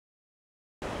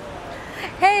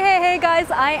Hey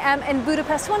guys, I am in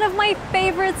Budapest, one of my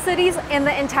favorite cities in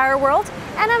the entire world,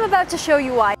 and I'm about to show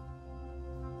you why.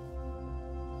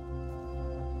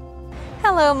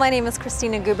 Hello, my name is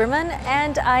Kristina Guberman,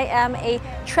 and I am a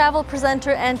travel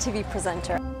presenter and TV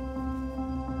presenter.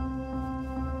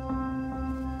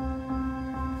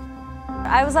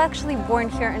 I was actually born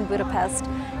here in Budapest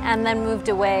and then moved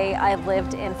away. I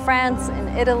lived in France, in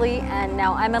Italy, and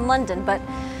now I'm in London. But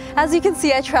as you can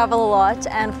see, I travel a lot,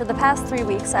 and for the past 3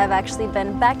 weeks I've actually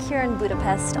been back here in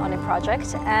Budapest on a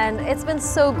project, and it's been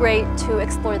so great to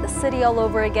explore the city all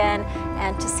over again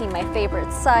and to see my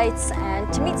favorite sites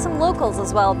and to meet some locals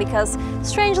as well, because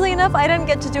strangely enough I didn't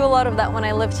get to do a lot of that when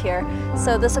I lived here.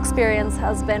 So this experience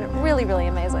has been really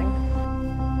amazing.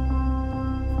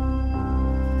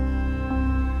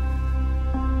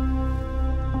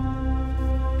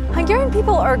 Hungarian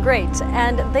people are great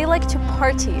and they like to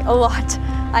party a lot.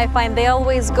 I find they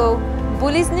always go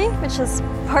bulizni, which is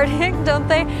partying, don't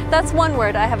they? That's one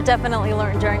word I have definitely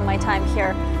learned during my time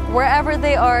here. Wherever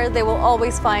they are, they will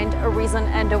always find a reason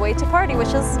and a way to party,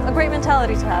 which is a great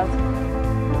mentality to have.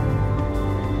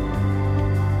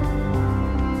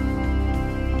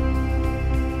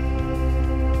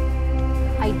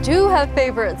 I do have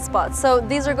favorite spots, so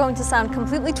these are going to sound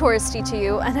completely touristy to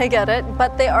you, and I get it,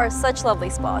 but they are such lovely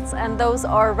spots, and those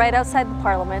are right outside the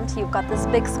Parliament. You've got this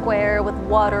big square with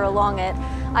water along it.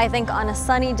 I think on a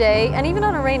sunny day, and even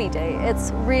on a rainy day,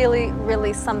 it's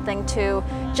really something to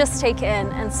just take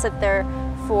in and sit there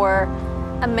for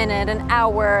a minute, an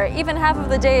hour, even half of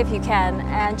the day if you can,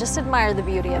 and just admire the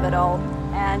beauty of it all.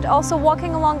 And also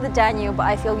walking along the Danube,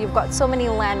 I feel you've got so many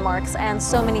landmarks and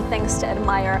so many things to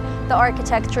admire. The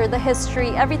architecture, the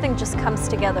history, everything just comes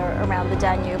together around the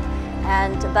Danube,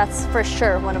 and that's for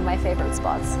sure one of my favorite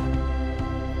spots.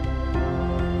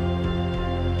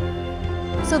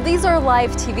 So these are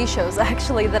live TV shows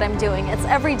actually that I'm doing. It's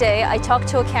every day. I talk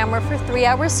to a camera for 3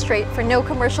 hours straight for no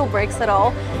commercial breaks at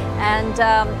all. And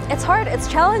it's hard, it's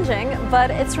challenging, but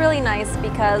it's really nice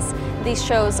because these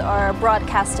shows are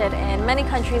broadcasted in many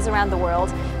countries around the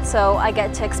world, so I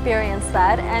get to experience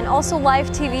that. And also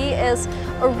live TV is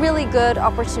a really good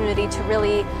opportunity to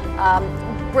really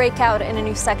break out in a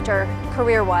new sector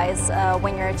career-wise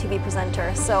when you're a TV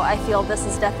presenter. So I feel this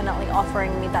is definitely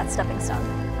offering me that stepping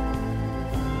stone.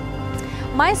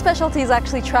 My specialty is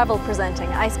actually travel presenting.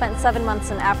 I spent 7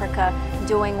 months in Africa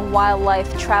doing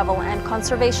wildlife, travel, and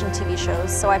conservation TV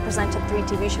shows. So I presented 3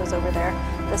 TV shows over there.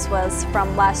 This was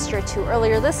from last year to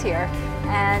earlier this year.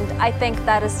 And I think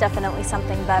that is definitely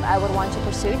something that I would want to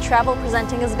pursue. Travel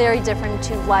presenting is very different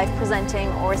to live presenting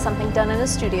or something done in a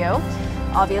studio,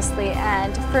 obviously.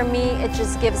 And for me, it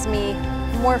just gives me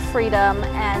more freedom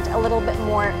and a little bit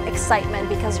more excitement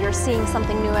because you're seeing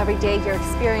something new every day, you're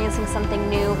experiencing something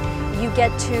new. You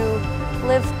get to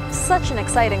live such an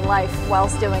exciting life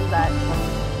whilst doing that.